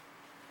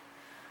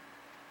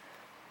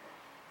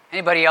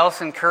Anybody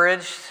else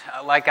encouraged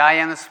like I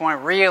am this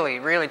morning? Really,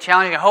 really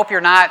challenging. I hope you're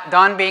not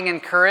done being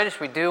encouraged.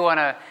 We do want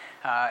to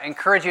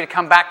encourage you to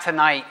come back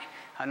tonight.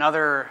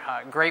 Another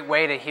great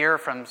way to hear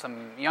from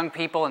some young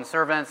people and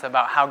servants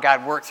about how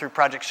God worked through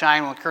Project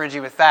Shine. We'll encourage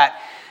you with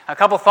that. A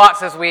couple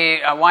thoughts as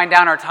we wind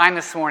down our time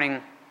this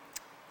morning.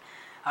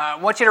 I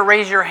want you to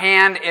raise your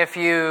hand if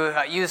you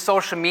use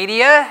social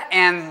media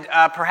and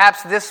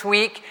perhaps this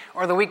week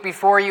or the week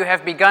before you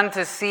have begun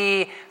to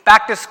see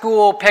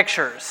back-to-school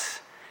pictures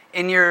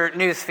in your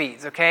news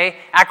feeds, okay?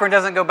 Akron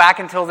doesn't go back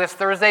until this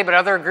Thursday, but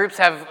other groups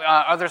have,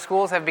 other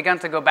schools have begun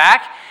to go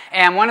back.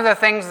 And one of the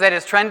things that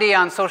is trendy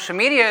on social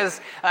media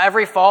is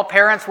every fall,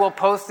 parents will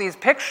post these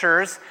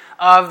pictures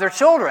of their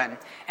children.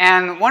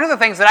 And one of the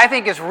things that I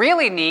think is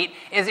really neat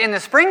is in the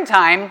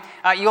springtime,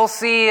 you'll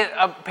see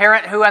a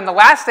parent who on the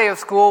last day of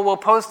school will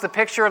post the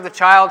picture of the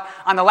child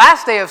on the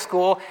last day of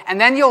school, and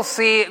then you'll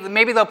see,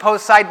 maybe they'll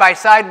post side by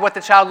side what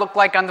the child looked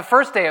like on the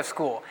first day of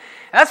school.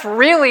 That's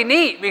really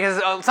neat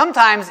because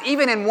sometimes,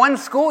 even in one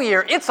school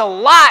year, it's a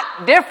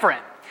lot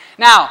different.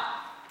 Now,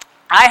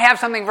 I have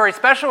something very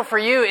special for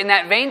you in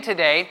that vein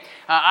today.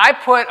 I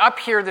put up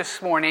here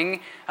this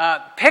morning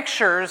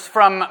pictures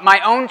from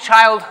my own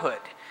childhood.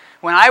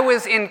 When I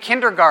was in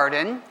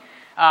kindergarten,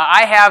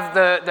 I have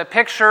the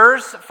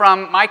pictures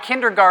from my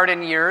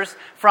kindergarten years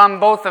from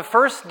both the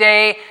first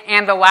day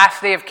and the last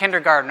day of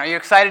kindergarten. Are you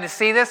excited to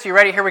see this? You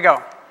ready? Here we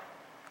go.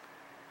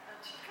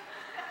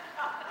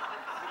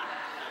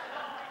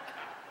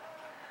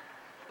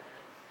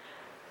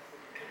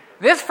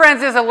 This,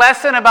 friends, is a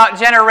lesson about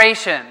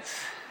generations.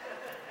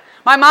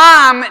 My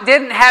mom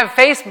didn't have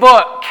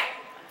Facebook.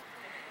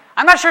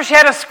 I'm not sure she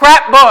had a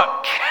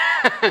scrapbook.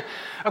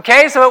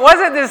 Okay, so it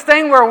wasn't this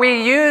thing where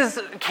we use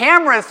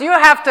cameras. You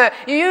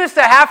used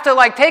to have to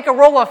like take a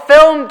roll of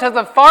film to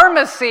the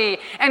pharmacy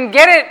and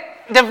get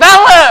it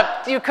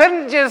developed. You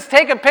couldn't just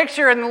take a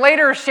picture and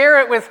later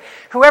share it with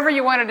whoever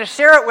you wanted to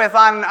share it with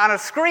on a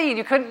screen.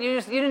 You didn't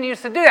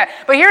used to do that.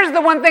 But here's the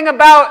one thing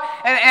about,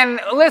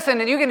 and listen,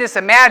 and you can just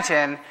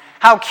imagine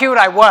how cute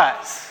I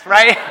was,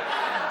 right?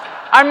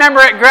 I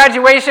remember at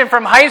graduation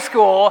from high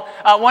school,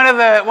 one of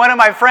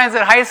my friends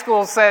at high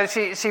school said,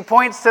 she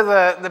points to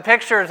the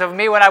pictures of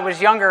me when I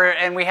was younger,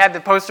 and we had the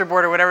poster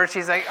board or whatever.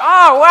 She's like,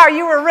 "Oh, wow,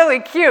 you were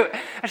really cute."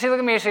 And she looked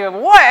at me and she goes,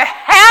 "What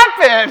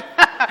happened?"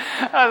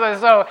 I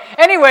was like, so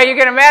anyway, you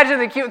can imagine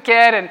the cute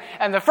kid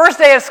and the first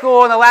day of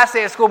school and the last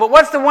day of school. But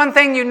what's the one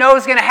thing you know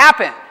is going to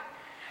happen?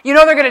 You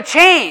know they're going to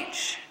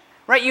change.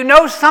 Right? You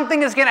know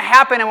something is going to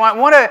happen, and I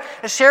want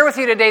to share with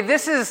you today,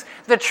 this is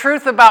the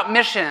truth about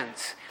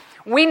missions.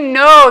 We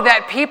know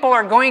that people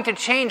are going to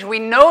change. We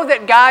know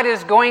that God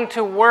is going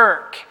to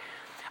work.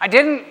 I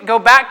didn't go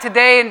back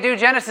today and do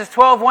Genesis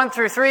 12, 1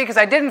 through 3, because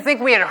I didn't think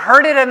we had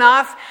heard it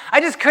enough. I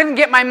just couldn't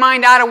get my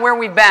mind out of where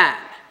we've been.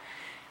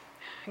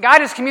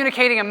 God is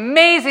communicating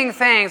amazing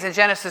things in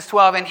Genesis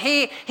 12, and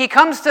he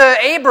comes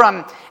to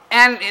Abram,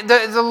 and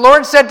the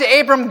Lord said to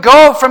Abram,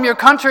 "Go from your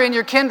country and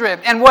your kindred."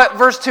 And what?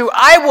 Verse 2,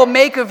 "I will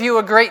make of you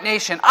a great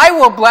nation. I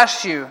will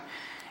bless you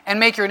and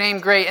make your name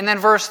great." And then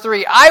verse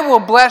 3, "I will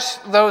bless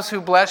those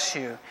who bless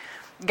you."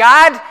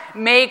 God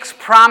makes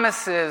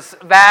promises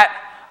that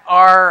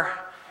are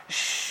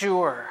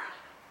sure.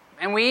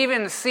 And we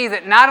even see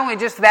that not only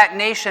just that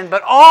nation,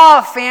 but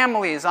all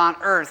families on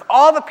earth,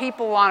 all the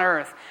people on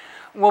earth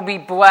will be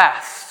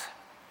blessed.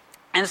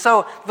 And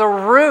so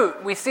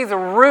we see the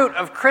root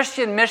of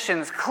Christian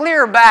missions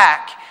clear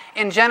back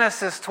in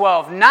Genesis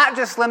 12, not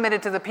just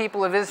limited to the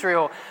people of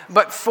Israel,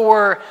 but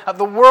for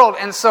the world.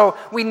 And so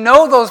we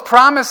know those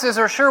promises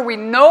are sure. We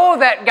know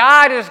that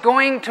God is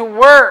going to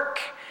work.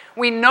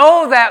 We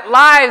know that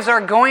lives are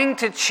going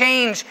to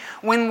change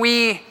when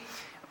we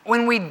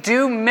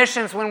do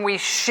missions, when we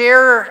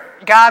share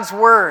God's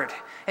word.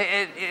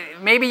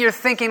 Maybe you're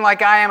thinking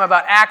like I am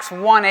about Acts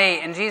 1:8,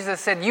 and Jesus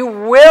said, "You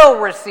will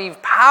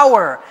receive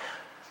power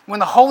when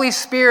the Holy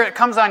Spirit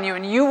comes on you,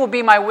 and you will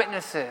be my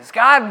witnesses."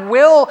 God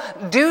will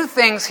do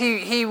things.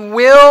 He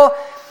will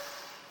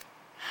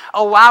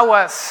allow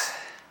us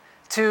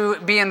to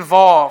be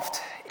involved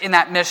in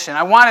that mission.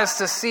 I want us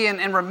to see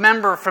and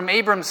remember from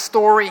Abram's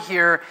story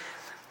here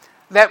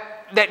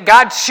that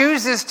God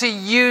chooses to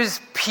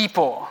use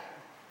people.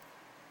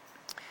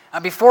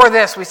 Before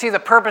this, we see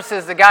the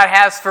purposes that God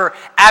has for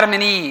Adam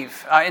and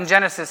Eve. In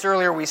Genesis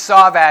earlier, we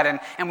saw that.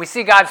 And we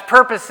see God's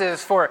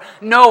purposes for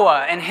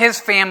Noah and his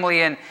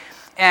family.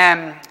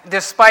 And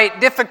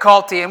despite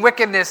difficulty and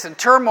wickedness and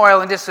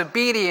turmoil and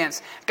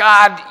disobedience,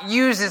 God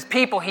uses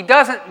people. He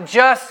doesn't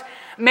just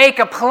make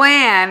a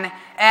plan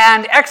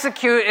and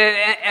execute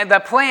the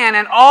plan,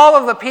 and all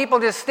of the people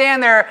just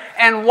stand there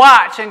and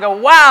watch and go,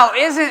 "Wow,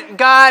 isn't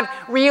God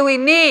really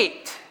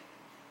neat?"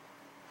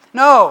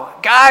 No,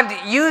 God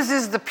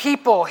uses the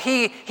people.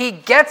 He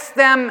gets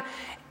them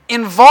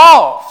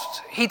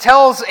involved. He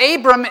tells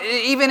Abram,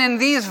 even in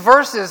these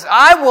verses,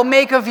 "I will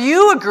make of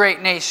you a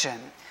great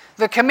nation."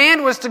 The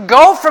command was to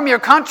go from your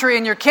country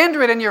and your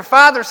kindred and your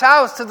father's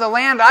house to the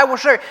land I will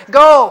show you.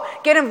 Go,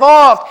 get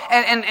involved,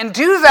 and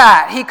do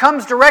that. He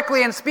comes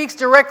directly and speaks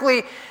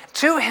directly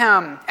to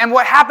him. And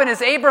what happened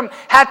is Abram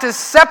had to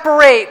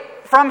separate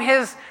from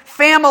his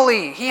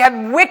family. He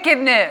had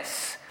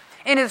wickedness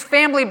in his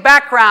family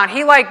background.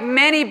 He, like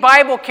many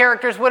Bible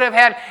characters, would have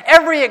had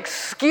every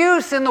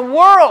excuse in the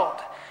world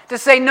to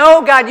say,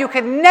 no, God, you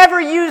could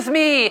never use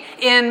me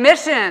in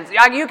missions.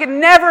 You could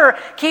never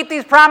keep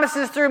these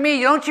promises through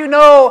me. Don't you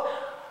know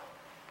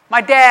my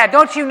dad?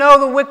 Don't you know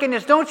the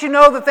wickedness? Don't you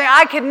know the thing?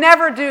 I could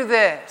never do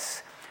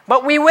this.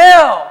 But we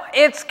will.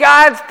 It's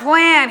God's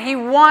plan. He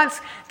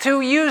wants to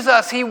use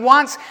us. He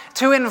wants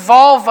to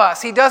involve us.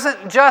 He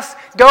doesn't just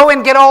go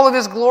and get all of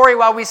his glory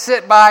while we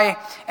sit by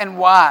and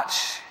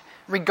watch.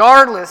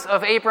 Regardless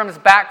of Abram's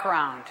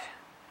background,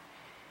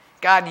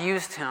 God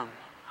used him.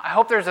 I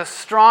hope there's a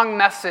strong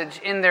message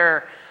in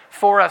there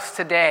for us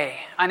today.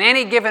 On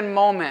any given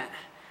moment,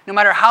 no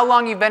matter how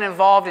long you've been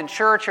involved in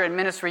church or in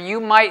ministry, you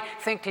might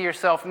think to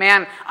yourself,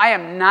 man, I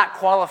am not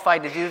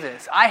qualified to do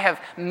this. I have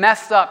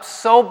messed up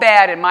so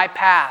bad in my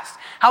past.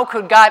 How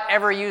could God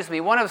ever use me?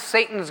 One of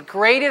Satan's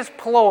greatest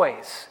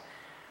ploys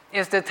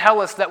is to tell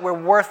us that we're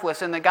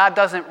worthless and that God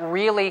doesn't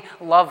really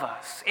love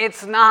us.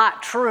 It's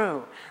not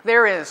true.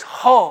 There is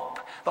hope.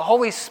 The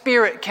Holy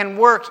Spirit can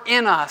work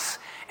in us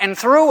and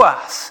through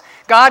us.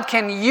 God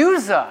can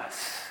use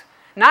us,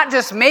 not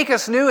just make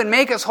us new and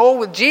make us whole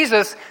with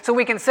Jesus so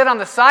we can sit on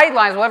the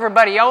sidelines while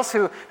everybody else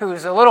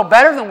who's a little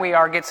better than we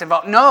are gets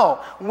involved.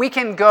 No, we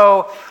can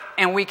go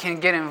and we can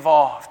get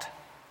involved.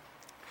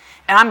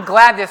 And I'm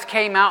glad this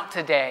came out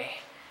today.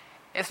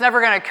 It's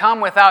never going to come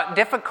without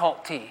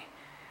difficulty.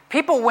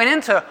 People went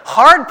into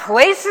hard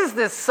places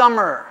this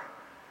summer.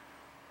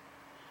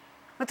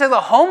 Went to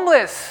the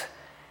homeless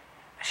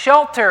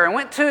shelter and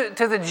went to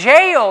the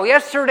jail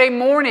yesterday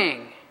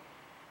morning.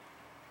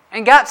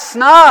 And got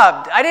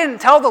snubbed. I didn't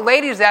tell the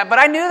ladies that, but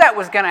I knew that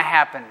was going to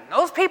happen.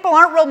 Those people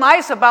aren't real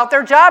nice about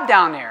their job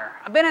down there.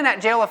 I've been in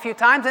that jail a few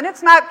times, and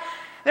this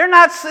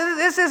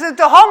isn't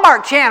the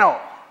Hallmark Channel.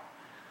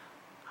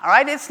 All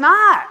right, it's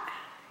not.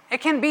 It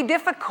can be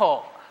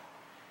difficult.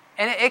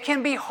 And it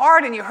can be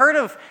hard, and you heard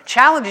of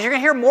challenges. You're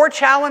going to hear more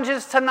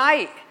challenges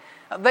tonight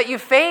that you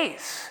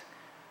face.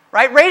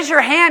 Right? Raise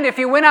your hand if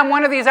you went on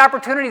one of these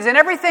opportunities, and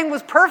everything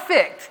was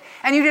perfect,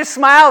 and you just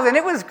smiled, and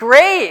it was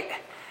great.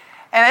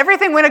 And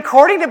everything went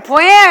according to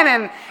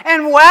plan,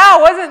 and wow,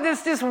 wasn't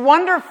this just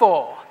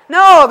wonderful?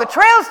 No, the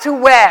trail's too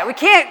wet. We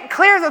can't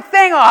clear the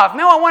thing off.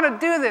 No, I want to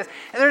do this.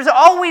 And there's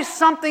always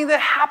something that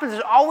happens.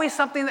 There's always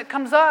something that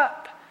comes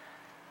up.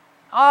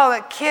 Oh,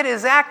 that kid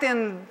is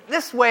acting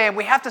this way, and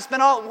we have to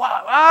spend what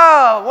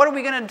are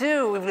we going to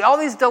do? We've all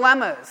these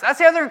dilemmas. That's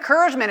the other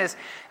encouragement is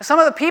some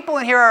of the people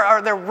in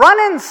here they're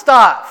running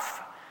stuff.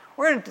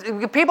 We're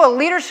people at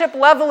leadership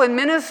level in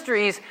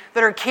ministries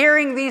that are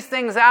carrying these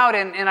things out,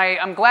 and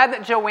I'm glad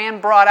that Joanne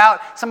brought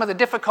out some of the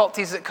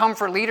difficulties that come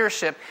for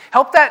leadership.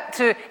 Help that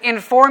to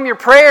inform your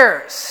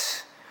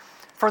prayers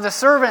for the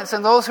servants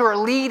and those who are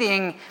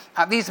leading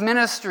these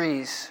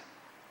ministries.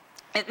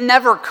 It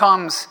never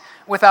comes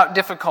without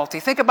difficulty.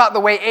 Think about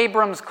the way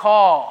Abram's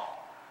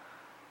call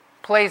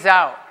plays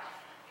out.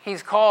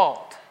 He's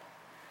called.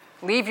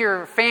 Leave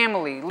your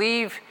family,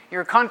 leave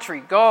your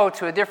country, go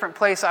to a different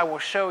place I will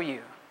show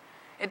you.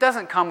 It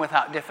doesn't come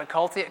without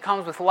difficulty. It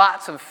comes with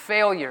lots of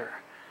failure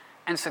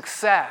and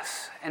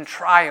success and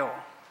trial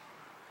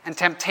and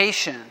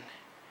temptation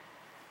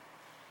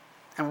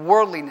and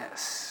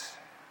worldliness.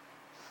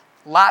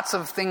 Lots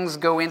of things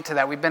go into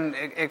that. We've been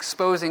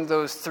exposing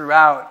those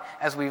throughout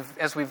as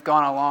we've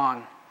gone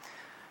along.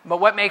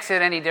 But what makes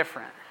it any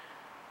different?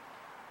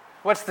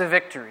 What's the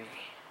victory?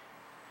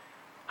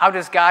 How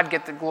does God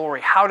get the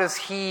glory? How does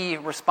He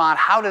respond?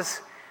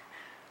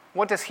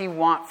 What does He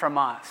want from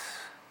us?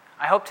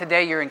 I hope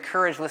today you're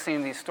encouraged listening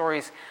to these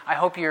stories. I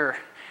hope you're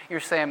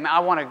saying, I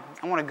want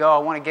to go, I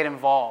want to get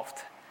involved.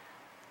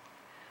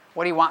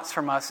 What He wants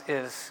from us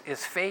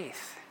is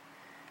faith.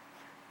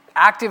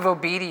 Active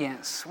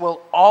obedience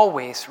will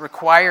always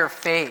require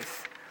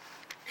faith.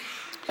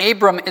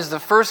 Abram is the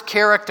first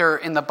character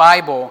in the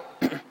Bible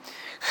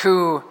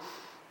who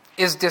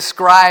is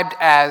described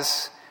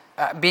as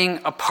being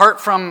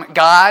apart from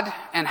God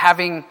and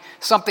having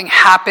something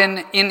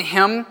happen in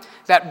him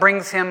that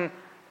brings him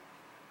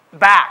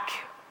back,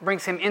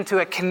 brings him into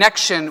a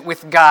connection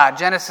with God.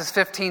 Genesis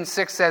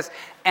 15:6 says,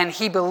 and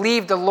he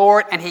believed the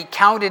Lord and He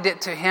counted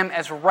it to him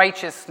as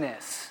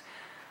righteousness.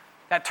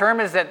 That term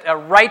is that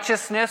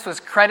righteousness was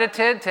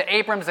credited to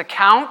Abram's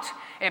account.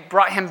 It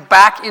brought him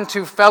back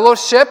into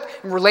fellowship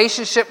and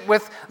relationship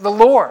with the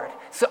Lord.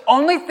 It's the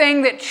only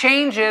thing that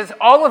changes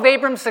all of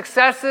Abram's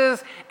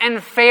successes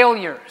and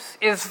failures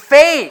is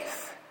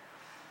faith.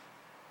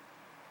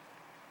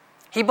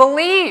 He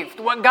believed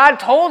what God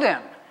told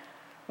him.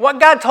 What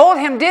God told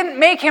him didn't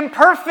make him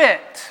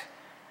perfect.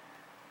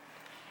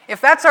 If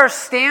that's our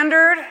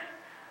standard,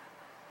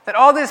 that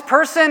all this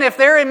person, if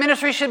they're in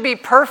ministry, should be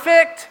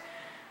perfect,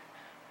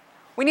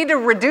 we need to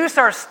reduce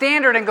our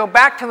standard and go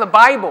back to the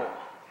Bible.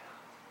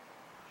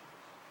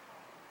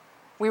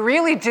 We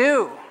really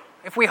do.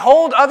 If we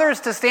hold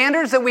others to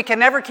standards that we can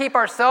never keep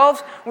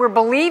ourselves, we're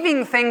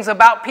believing things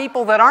about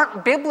people that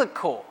aren't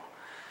biblical.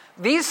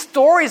 These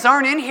stories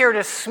aren't in here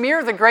to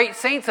smear the great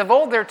saints of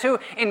old. They're to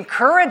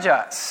encourage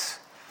us.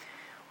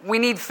 We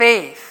need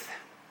faith.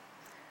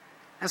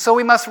 And so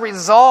we must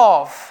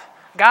resolve,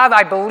 God,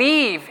 I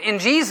believe in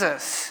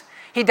Jesus.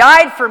 He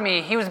died for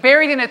me. He was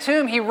buried in a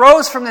tomb. He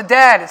rose from the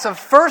dead. It's of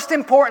first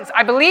importance.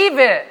 I believe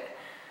it.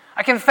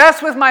 I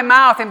confess with my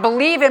mouth and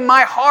believe in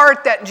my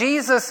heart that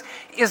Jesus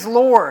is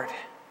Lord.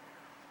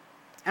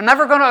 I'm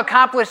never going to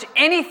accomplish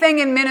anything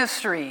in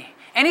ministry,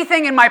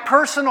 anything in my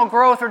personal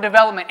growth or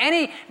development,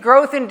 any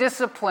growth in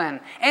discipline,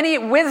 any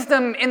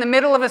wisdom in the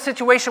middle of a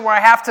situation where I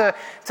have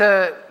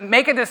to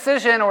make a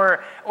decision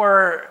or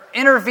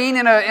intervene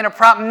in a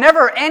problem.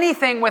 Never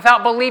anything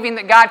without believing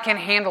that God can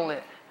handle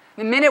it.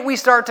 The minute we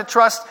start to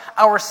trust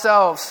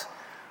ourselves,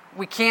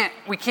 we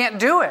can't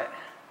do it.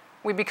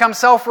 We become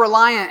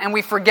self-reliant and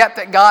we forget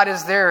that God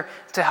is there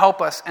to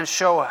help us and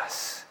show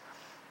us.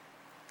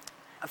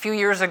 A few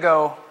years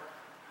ago,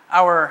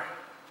 our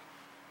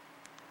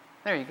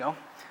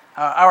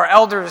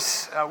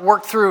elders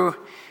worked through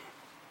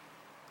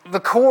the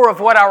core of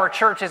what our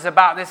church is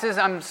about. This is,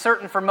 I'm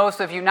certain for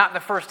most of you, not the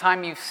first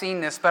time you've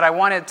seen this, but I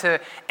wanted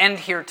to end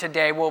here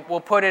today. We'll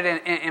put it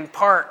in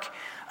park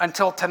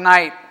until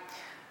tonight.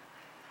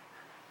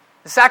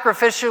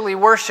 Sacrificially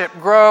worship,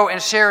 grow,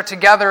 and share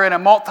together in a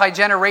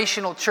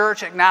multi-generational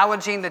church,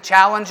 acknowledging the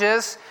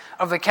challenges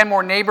of the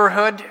Kenmore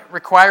neighborhood,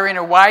 requiring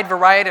a wide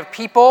variety of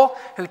people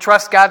who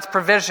trust God's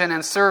provision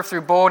and serve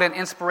through bold and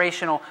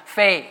inspirational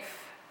faith.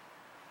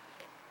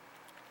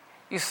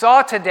 You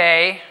saw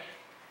today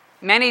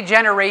many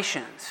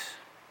generations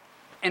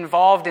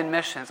involved in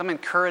missions. I'm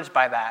encouraged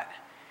by that.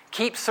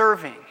 Keep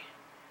serving.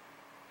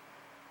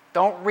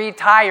 Don't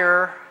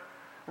retire,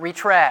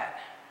 retread.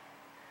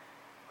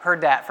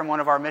 Heard that from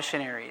one of our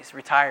missionaries,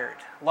 retired.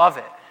 Love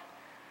it.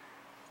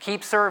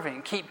 Keep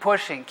serving, keep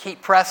pushing,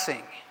 keep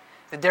pressing.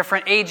 The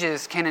different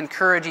ages can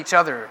encourage each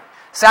other.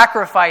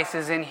 Sacrifice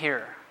is in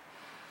here.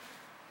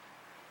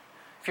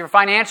 If your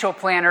financial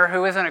planner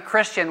who isn't a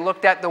Christian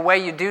looked at the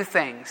way you do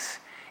things,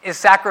 is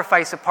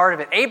sacrifice a part of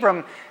it?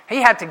 Abram,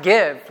 he had to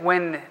give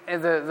when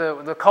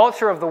the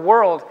culture of the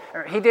world,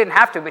 or he didn't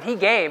have to, but he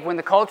gave when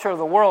the culture of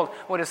the world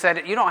would have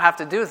said, you don't have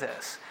to do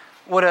this.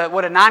 Would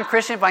a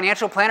non-Christian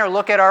financial planner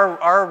look at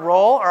our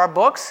role, our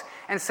books,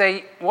 and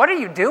say, what are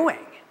you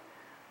doing?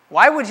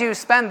 Why would you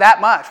spend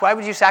that much? Why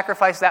would you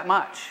sacrifice that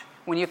much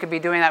when you could be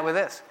doing that with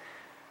this?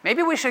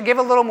 Maybe we should give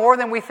a little more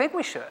than we think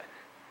we should.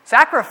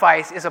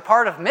 Sacrifice is a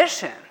part of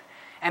mission.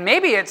 And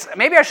maybe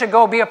I should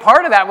go be a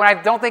part of that when I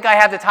don't think I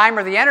have the time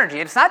or the energy.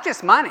 It's not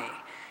just money.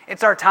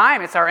 It's our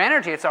time, it's our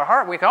energy, it's our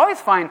heart. We can always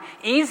find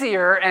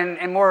easier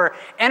and more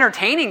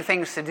entertaining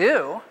things to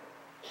do.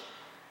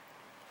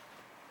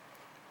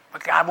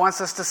 But God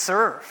wants us to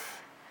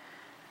serve.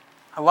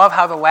 I love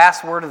how the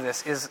last word of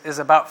this is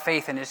about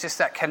faith, and it's just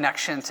that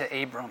connection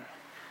to Abram.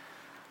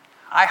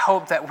 I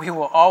hope that we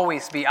will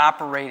always be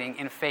operating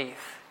in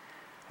faith.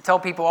 I tell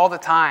people all the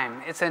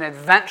time, it's an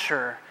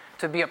adventure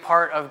to be a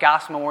part of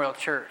Gospel Memorial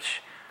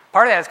Church.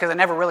 Part of that is because I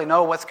never really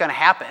know what's going to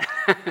happen.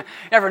 You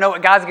never know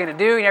what God's going to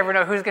do. You never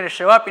know who's going to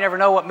show up. You never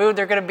know what mood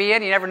they're going to be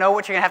in. You never know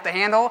what you're going to have to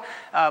handle.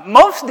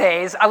 Most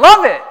days, I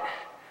love it.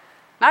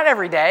 Not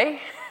every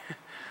day,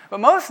 but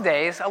most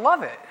days, I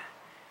love it.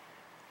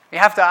 You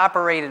have to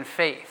operate in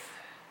faith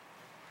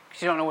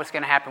because you don't know what's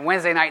going to happen.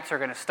 Wednesday nights are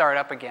going to start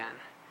up again.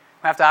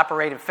 We have to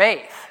operate in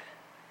faith.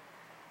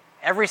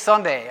 Every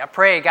Sunday, I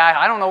pray, God,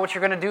 I don't know what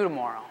you're going to do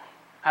tomorrow.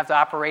 I have to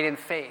operate in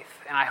faith.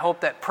 And I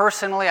hope that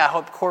personally, I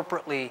hope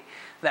corporately,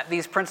 that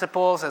these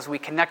principles, as we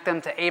connect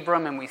them to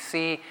Abram and we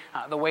see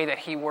the way that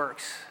he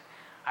works,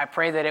 I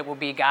pray that it will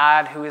be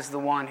God who is the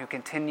one who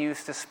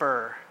continues to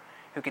spur,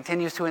 who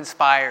continues to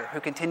inspire,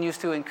 who continues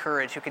to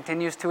encourage, who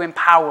continues to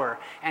empower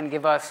and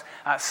give us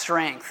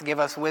strength, give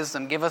us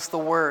wisdom, give us the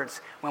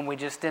words when we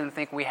just didn't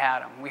think we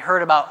had them. We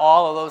heard about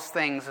all of those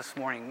things this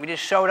morning. We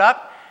just showed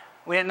up.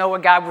 We didn't know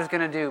what God was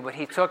going to do, but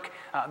he took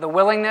the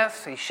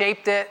willingness, he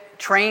shaped it,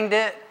 trained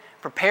it,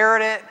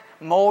 prepared it,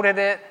 molded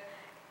it,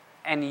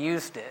 and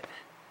used it.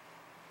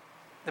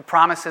 The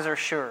promises are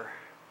sure.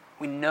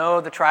 We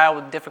know the trial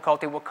and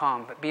difficulty will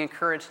come, but be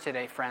encouraged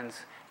today, friends.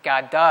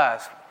 God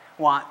does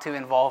want to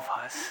involve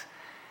us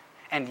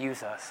and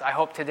use us. I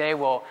hope today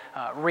we'll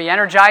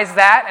re-energize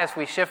that as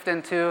we shift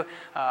into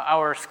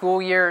our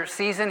school year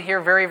season here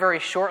very, very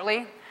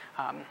shortly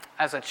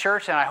as a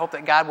church, and I hope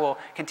that God will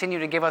continue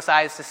to give us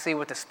eyes to see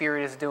what the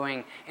Spirit is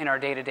doing in our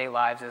day-to-day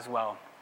lives as well.